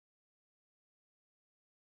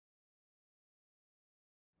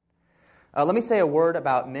Let me say a word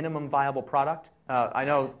about minimum viable product. I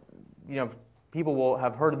know, people will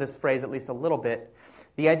have heard of this phrase at least a little bit.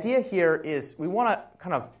 The idea here is we want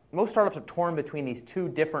to most startups are torn between these two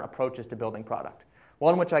different approaches to building product.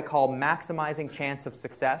 One which I call maximizing chance of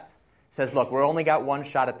success. Says, look, we're only got one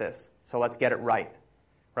shot at this, so let's get it right.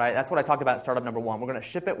 Right? That's what I talked about in startup number one. We're going to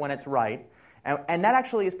ship it when it's right. And that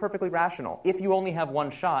actually is perfectly rational. If you only have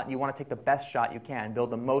one shot, you want to take the best shot you can, build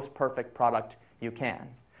the most perfect product you can.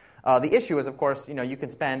 The issue is, of course, you can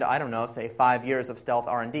spend, say 5 years of stealth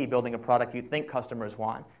R&D building a product you think customers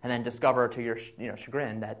want, and then discover to your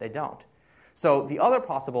chagrin that they don't. So the other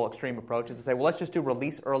possible extreme approach is to say, well, let's just do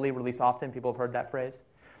release early, release often. People have heard that phrase.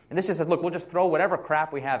 And this just says, look, we'll just throw whatever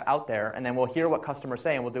crap we have out there, and then we'll hear what customers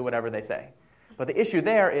say, and we'll do whatever they say. But the issue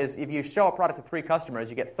there is if you show a product to 3 customers,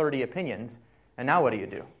 you get 30 opinions, and now what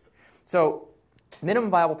do? So minimum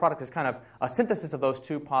viable product is kind of a synthesis of those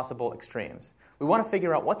two possible extremes. We want to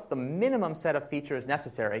figure out what's the minimum set of features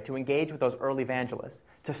necessary to engage with those early evangelists,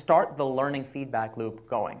 to start the learning feedback loop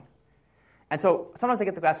going. And so sometimes I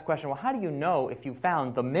get to ask the question, well, how do you know if you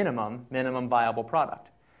found the minimum viable product?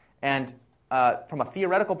 And from a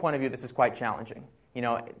theoretical point of view, this is quite challenging.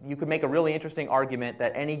 You could make a really interesting argument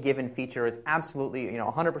that any given feature is absolutely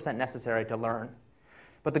 100% necessary to learn.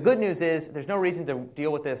 But the good news is there's no reason to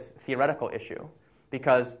deal with this theoretical issue,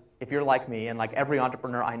 because if you're like me and like every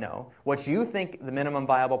entrepreneur I know, what you think the minimum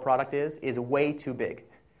viable product is way too big.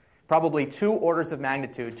 Probably 2 orders of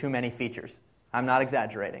magnitude too many features. I'm not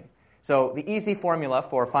exaggerating. So the easy formula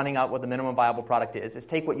for finding out what the minimum viable product is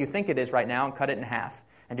take what you think it is right now and cut it in half,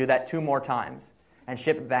 and do that 2 more times, and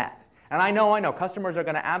ship that. And I know, customers are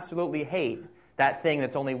going to absolutely hate that thing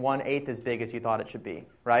that's only 1/8 as big as you thought it should be,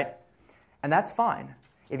 right? And that's fine.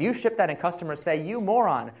 If you ship that and customers say, you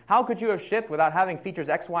moron, how could you have shipped without having features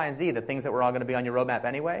X, Y, and Z, the things that were all going to be on your roadmap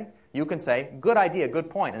anyway? You can say, good idea, good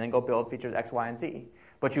point, and then go build features X, Y, and Z.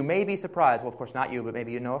 But you may be surprised, well, of course not you, but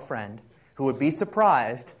maybe you know a friend, who would be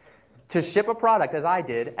surprised to ship a product as I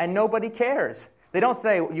did, and nobody cares. They don't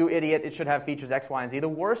say, you idiot, it should have features X, Y, and Z. The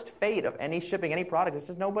worst fate of shipping any product is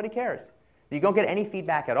just nobody cares. You don't get any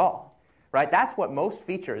feedback at all, right? That's what most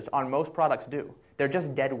features on most products do. They're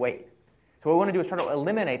just dead weight. So what we want to do is try to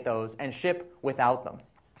eliminate those and ship without them.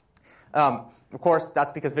 Of course,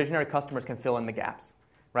 that's because visionary customers can fill in the gaps,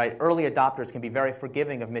 right? Early adopters can be very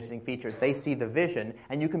forgiving of missing features. They see the vision,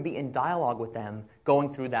 and you can be in dialogue with them going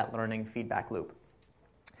through that learning feedback loop.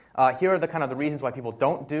 Here are the reasons why people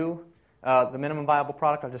don't do the minimum viable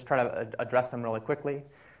product. I'll just try to address them really quickly.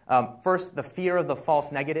 First, the fear of the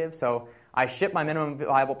false negative. So I ship my minimum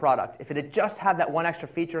viable product. If it had just had that one extra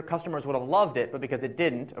feature, customers would have loved it, but because it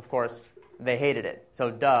didn't, of course, they hated it. So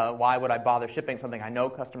why would I bother shipping something I know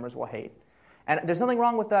customers will hate? And there's nothing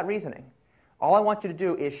wrong with that reasoning. All I want you to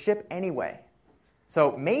do is ship anyway.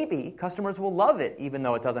 So maybe customers will love it even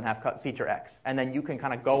though it doesn't have feature X. And then you can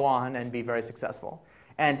kind of go on and be very successful.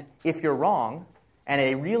 And if you're wrong, and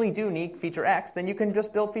they really do need feature X, then you can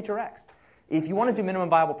just build feature X. If you want to do minimum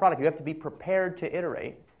viable product, you have to be prepared to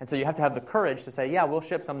iterate. And so you have to have the courage to say, yeah, we'll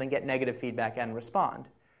ship something, get negative feedback, and respond.